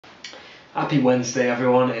Happy Wednesday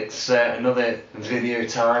everyone, it's another video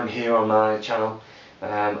time here on my channel.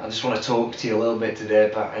 I just want to talk to you a little bit today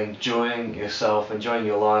about enjoying yourself, enjoying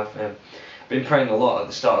your life. I've been praying a lot at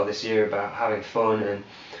the start of this year about having fun, and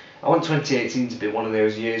I want 2018 to be one of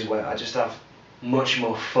those years where I just have much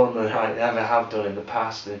more fun than I ever have done in the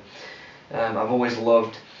past. And I've always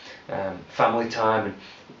loved family time and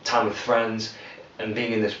time with friends and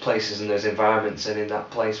being in those places and those environments and in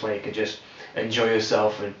that place where you can just enjoy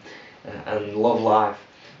yourself and love life.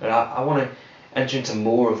 And I want to enter into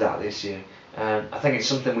more of that this year. I think it's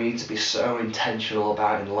something we need to be so intentional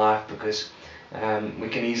about in life, because we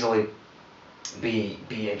can easily be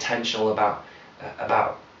intentional about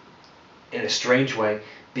in a strange way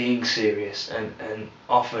being serious, and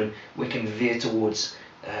often we can veer towards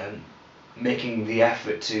making the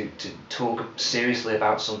effort to talk seriously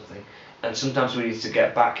about something, and sometimes we need to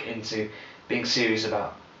get back into being serious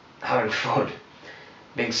about having fun,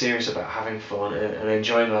 being serious about having fun and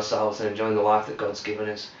enjoying ourselves and enjoying the life that God's given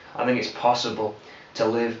us. I think it's possible to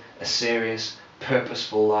live a serious,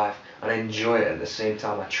 purposeful life and enjoy it at the same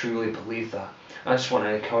time. I truly believe that. I just want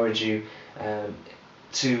to encourage you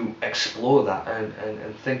to explore that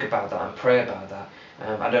and think about that and pray about that.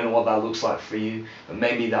 I don't know what that looks like for you, but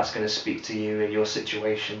maybe that's going to speak to you in your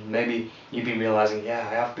situation. Maybe you've been realizing, yeah,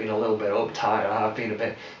 I have been a little bit uptight, I have been a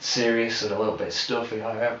bit serious and a little bit stuffy,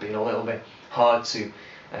 I have been a little bit hard to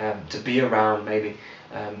be around, maybe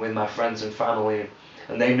with my friends and family,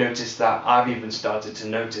 and they've noticed that. I've even started to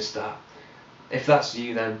notice that. If that's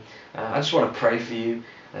you, then I just want to pray for you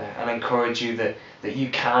and encourage you that you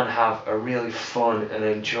can have a really fun and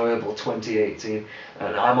enjoyable 2018,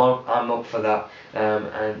 and I'm up for that,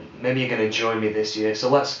 and maybe you're going to join me this year. So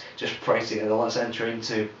let's just pray together. Let's enter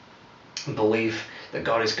into belief that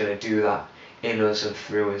God is going to do that in us and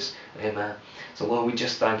through us. Amen. So Lord, we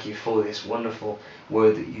just thank you for this wonderful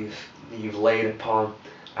word that you've laid upon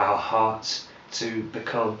our hearts to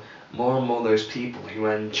become more and more those people who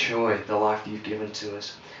enjoy the life that you've given to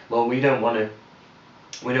us. Lord, we don't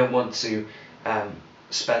want to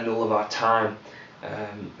spend all of our time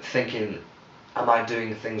thinking, am I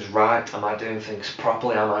doing things right? Am I doing things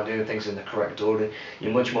properly? Am I doing things in the correct order?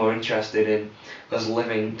 You're much more interested in us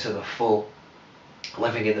living to the full,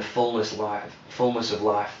 living in the fullness of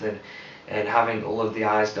life, than and having all of the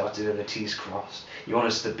I's dotted and the T's crossed. You want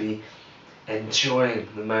us to be enjoying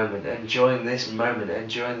the moment, enjoying this moment,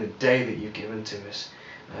 enjoying the day that you've given to us.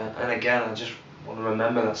 And again, I just want to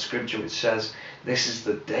remember that scripture which says, this is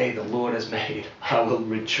the day the Lord has made. I will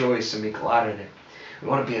rejoice and be glad in it. We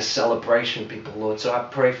want to be a celebration people, Lord. So I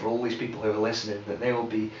pray for all these people who are listening, that they will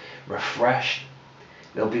be refreshed.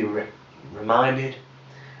 They'll be reminded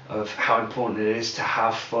of how important it is to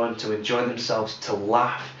have fun, to enjoy themselves, to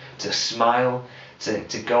laugh, to smile,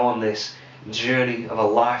 to go on this journey of a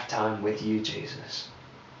lifetime with you, Jesus.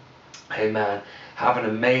 Amen. Have an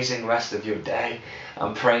amazing rest of your day.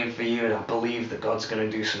 I'm praying for you, and I believe that God's going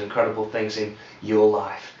to do some incredible things in your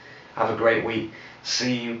life. Have a great week.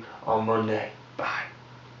 See you on Monday. Bye.